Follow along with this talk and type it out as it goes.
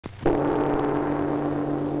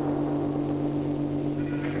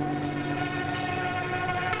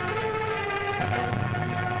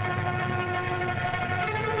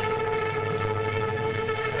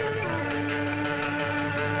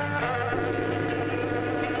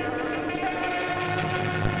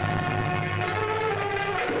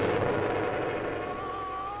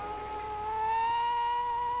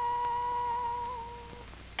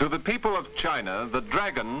the people of China, the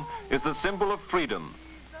dragon is the symbol of freedom.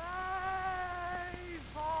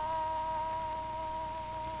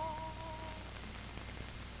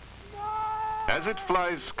 As it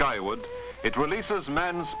flies skyward, it releases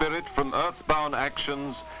man's spirit from earthbound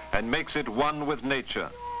actions and makes it one with nature.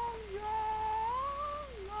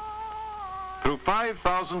 Through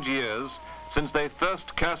 5,000 years, since they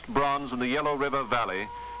first cast bronze in the Yellow River Valley,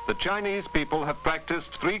 the Chinese people have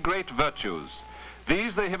practiced three great virtues.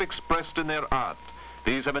 These they have expressed in their art.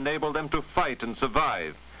 These have enabled them to fight and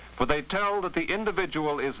survive, for they tell that the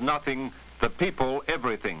individual is nothing, the people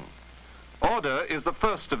everything. Order is the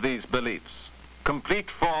first of these beliefs. Complete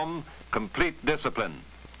form, complete discipline.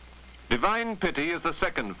 Divine pity is the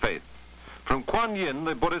second faith. From Kuan Yin,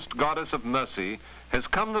 the Buddhist goddess of mercy, has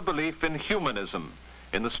come the belief in humanism,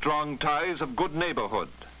 in the strong ties of good neighborhood.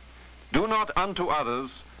 Do not unto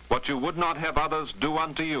others what you would not have others do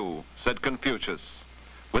unto you, said Confucius.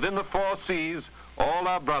 Within the four seas, all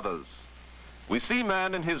are brothers. We see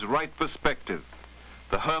man in his right perspective.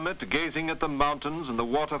 The hermit gazing at the mountains and the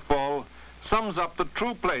waterfall sums up the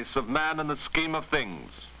true place of man in the scheme of things.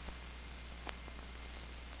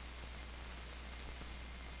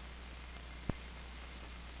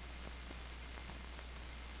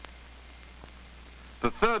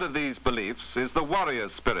 The third of these beliefs is the warrior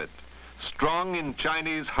spirit, strong in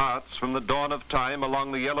Chinese hearts from the dawn of time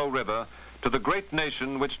along the Yellow River to the great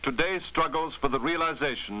nation which today struggles for the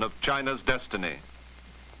realization of China's destiny.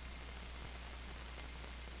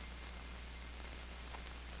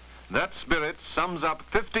 That spirit sums up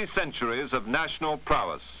 50 centuries of national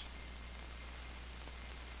prowess.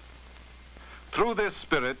 Through this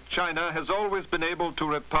spirit, China has always been able to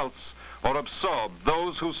repulse or absorb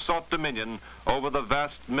those who sought dominion over the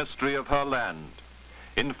vast mystery of her land.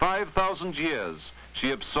 In 5,000 years,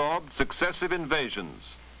 she absorbed successive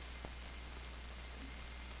invasions.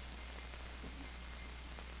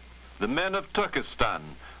 The men of Turkestan,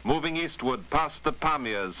 moving eastward past the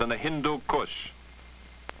Pamirs and the Hindu Kush.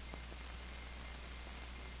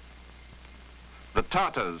 The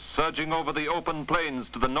Tatars surging over the open plains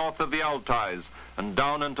to the north of the Altais and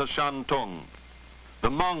down into Shantung. The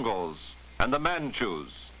Mongols and the Manchus.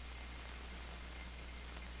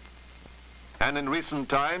 And in recent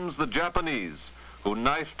times, the Japanese, who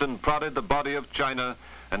knifed and prodded the body of China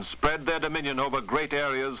and spread their dominion over great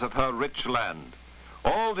areas of her rich land.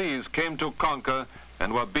 All these came to conquer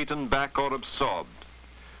and were beaten back or absorbed.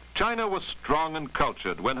 China was strong and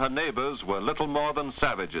cultured when her neighbors were little more than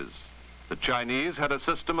savages. The Chinese had a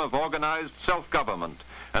system of organized self-government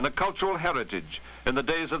and a cultural heritage in the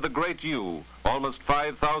days of the Great Yu, almost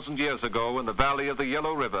 5,000 years ago in the valley of the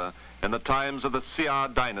Yellow River, in the times of the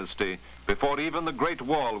Xia dynasty, before even the Great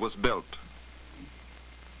Wall was built.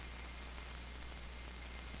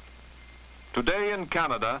 Today in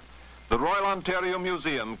Canada, the Royal Ontario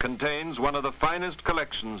Museum contains one of the finest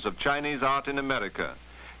collections of Chinese art in America.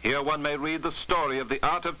 Here one may read the story of the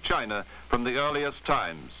art of China from the earliest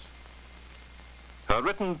times. Her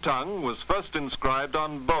written tongue was first inscribed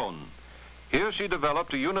on bone. Here she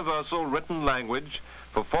developed a universal written language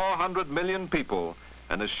for 400 million people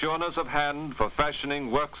and a sureness of hand for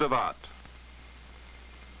fashioning works of art.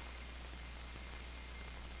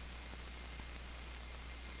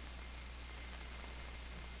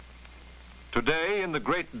 Today, in the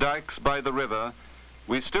great dikes by the river,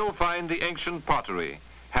 we still find the ancient pottery,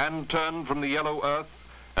 hand-turned from the yellow earth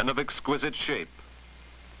and of exquisite shape.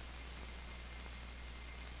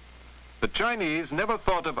 The Chinese never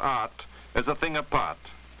thought of art as a thing apart.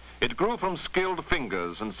 It grew from skilled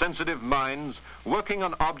fingers and sensitive minds working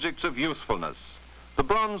on objects of usefulness. The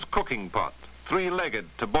bronze cooking pot, three-legged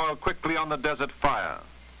to boil quickly on the desert fire.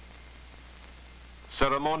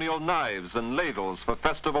 Ceremonial knives and ladles for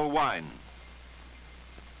festival wine.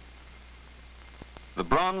 The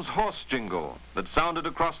bronze horse jingle that sounded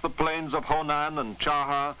across the plains of Honan and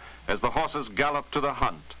Chaha as the horses galloped to the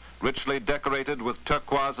hunt, richly decorated with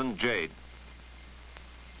turquoise and jade.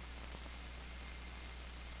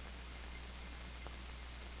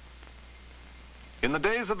 In the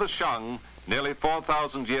days of the Shang, nearly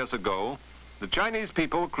 4,000 years ago, the Chinese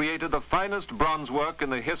people created the finest bronze work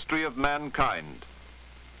in the history of mankind.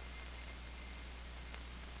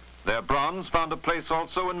 Their bronze found a place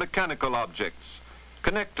also in mechanical objects,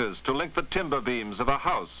 connectors to link the timber beams of a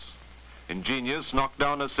house, ingenious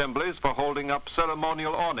knockdown assemblies for holding up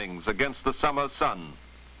ceremonial awnings against the summer sun.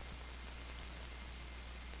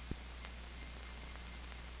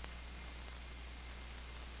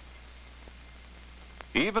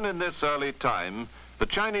 Even in this early time, the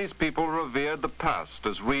Chinese people revered the past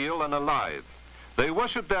as real and alive. They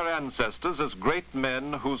worshipped their ancestors as great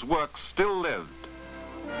men whose works still lived.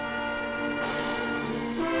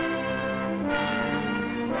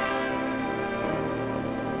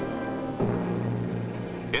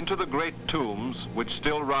 into the great tombs, which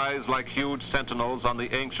still rise like huge sentinels on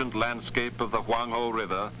the ancient landscape of the Huanghe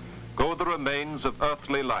River, go the remains of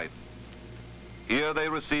earthly life. Here they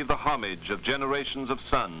receive the homage of generations of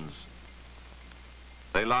sons.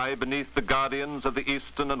 They lie beneath the guardians of the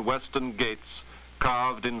eastern and western gates,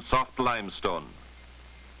 carved in soft limestone.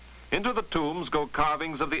 Into the tombs go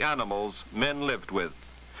carvings of the animals men lived with.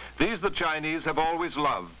 These the Chinese have always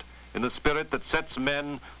loved, in the spirit that sets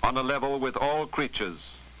men on a level with all creatures.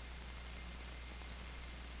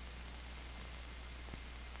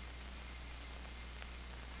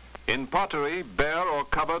 In pottery, bare or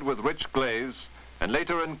covered with rich glaze, and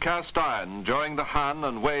later in cast iron during the Han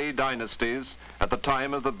and Wei dynasties, at the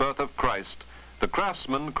time of the birth of Christ, the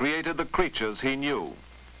craftsman created the creatures he knew.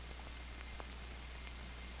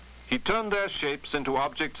 He turned their shapes into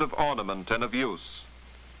objects of ornament and of use.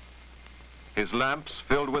 His lamps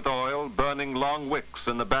filled with oil, burning long wicks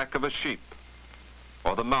in the back of a sheep,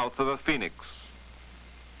 or the mouth of a phoenix.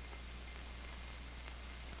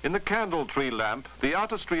 In the candle tree lamp, the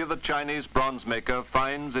artistry of the Chinese bronze maker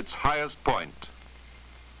finds its highest point.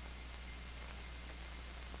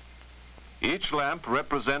 Each lamp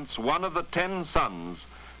represents one of the 10 suns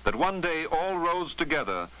that one day all rose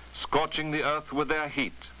together, scorching the earth with their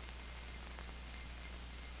heat.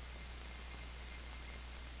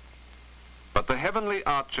 But the heavenly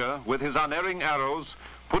archer, with his unerring arrows,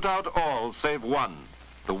 put out all save one,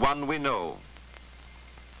 the one we know.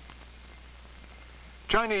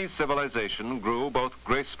 Chinese civilization grew both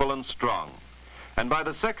graceful and strong, and by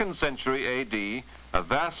the 2nd century A.D., a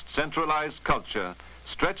vast centralized culture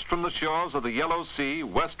stretched from the shores of the Yellow Sea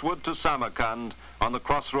westward to Samarkand on the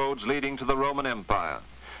crossroads leading to the Roman Empire,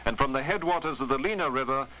 and from the headwaters of the Lena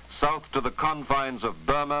River south to the confines of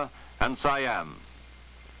Burma and Siam.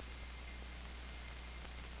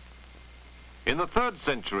 In the 3rd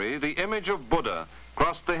century, the image of Buddha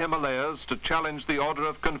crossed the Himalayas to challenge the order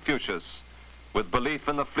of Confucius, with belief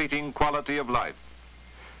in the fleeting quality of life.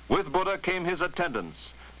 With Buddha came his attendants,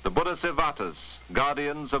 the Bodhisattvas,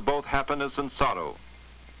 guardians of both happiness and sorrow,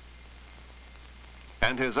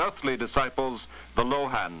 and his earthly disciples, the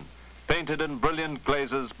Lohan, painted in brilliant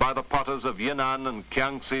glazes by the potters of Yunnan and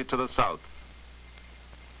Kiangsi to the south.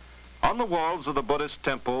 On the walls of the Buddhist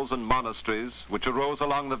temples and monasteries, which arose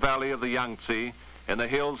along the valley of the Yangtze, in the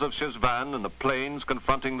hills of Shizvan and the plains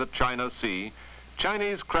confronting the China Sea,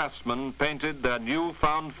 Chinese craftsmen painted their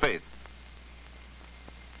new-found faith.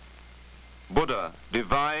 Buddha,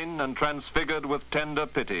 divine and transfigured with tender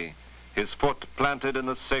pity, his foot planted in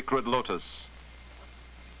the sacred lotus.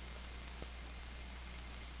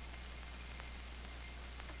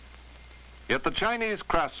 Yet the Chinese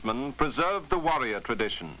craftsman preserved the warrior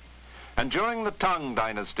tradition, and during the Tang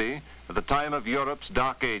dynasty, at the time of Europe's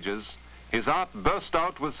dark ages, his art burst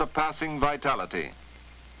out with surpassing vitality.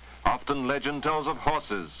 Often legend tells of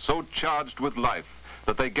horses so charged with life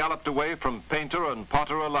that they galloped away from painter and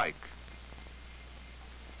potter alike.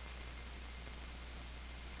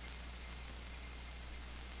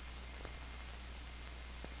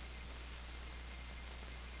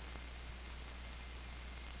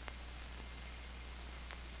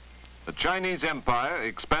 The Chinese Empire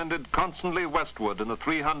expanded constantly westward in the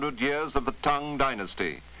 300 years of the Tang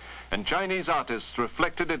dynasty, and Chinese artists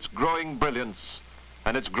reflected its growing brilliance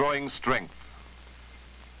and its growing strength.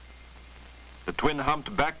 The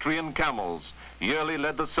twin-humped Bactrian camels yearly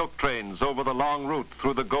led the silk trains over the long route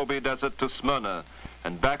through the Gobi Desert to Smyrna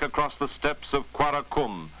and back across the steppes of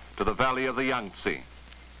Karakum to the valley of the Yangtze.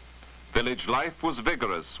 Village life was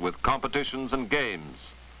vigorous with competitions and games.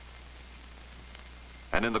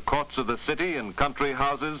 And in the courts of the city and country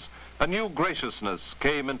houses, a new graciousness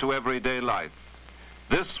came into everyday life.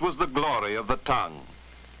 This was the glory of the Tang.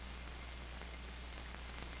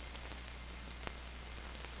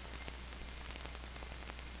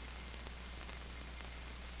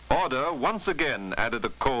 Order once again added a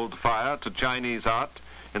cold fire to Chinese art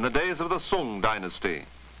in the days of the Sung dynasty,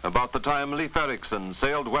 about the time Leif Erikson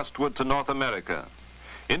sailed westward to North America.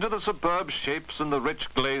 Into the superb shapes and the rich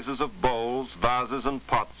glazes of bowls, vases, and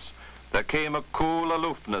pots, there came a cool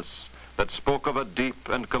aloofness that spoke of a deep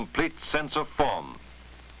and complete sense of form.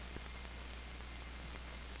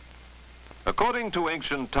 According to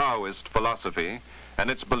ancient Taoist philosophy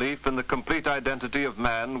and its belief in the complete identity of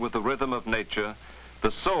man with the rhythm of nature,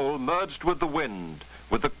 the soul merged with the wind,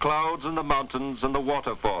 with the clouds and the mountains and the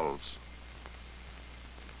waterfalls.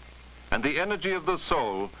 And the energy of the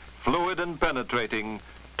soul, fluid and penetrating,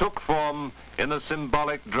 took form in the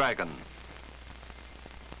symbolic dragon.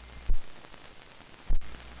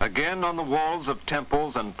 Again, on the walls of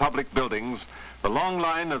temples and public buildings, the long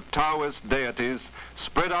line of Taoist deities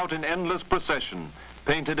spread out in endless procession,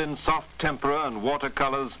 painted in soft tempera and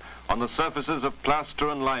watercolors on the surfaces of plaster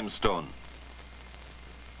and limestone.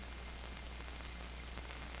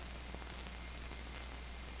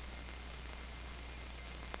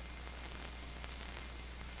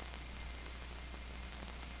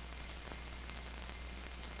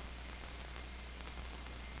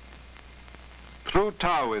 Through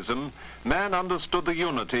Taoism, man understood the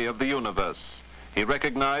unity of the universe. He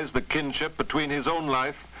recognized the kinship between his own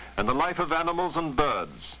life and the life of animals and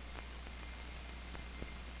birds.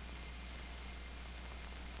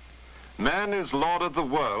 Man is lord of the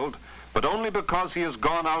world, but only because he has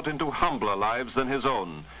gone out into humbler lives than his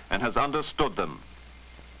own and has understood them.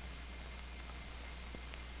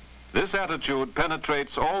 This attitude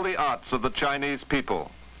penetrates all the arts of the Chinese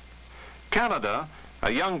people. Canada,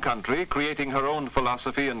 a young country creating her own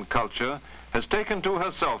philosophy and culture, has taken to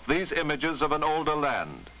herself these images of an older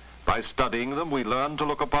land. By studying them, we learn to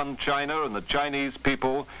look upon China and the Chinese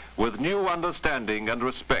people with new understanding and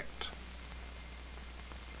respect.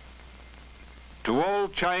 To all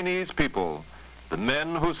Chinese people, the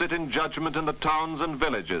men who sit in judgment in the towns and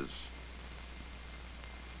villages,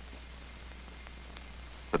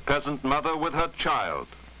 the peasant mother with her child,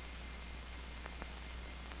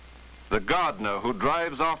 the gardener who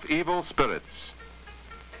drives off evil spirits.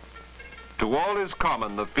 To all is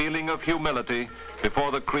common the feeling of humility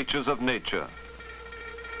before the creatures of nature.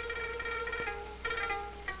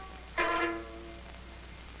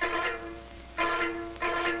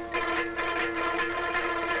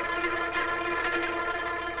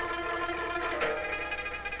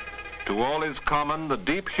 To all is common the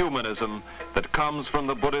deep humanism that comes from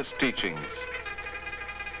the Buddhist teachings.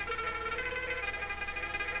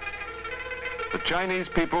 The Chinese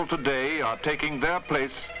people today are taking their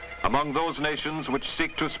place among those nations which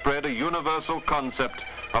seek to spread a universal concept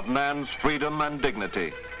of man's freedom and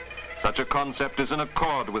dignity. Such a concept is in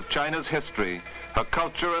accord with China's history, her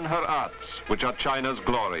culture and her arts, which are China's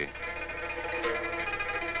glory.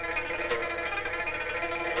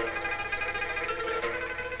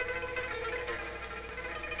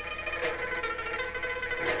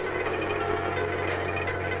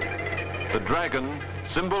 The dragon,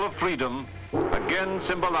 symbol of freedom, again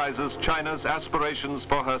symbolizes China's aspirations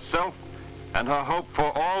for herself and her hope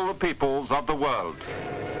for all the peoples of the world.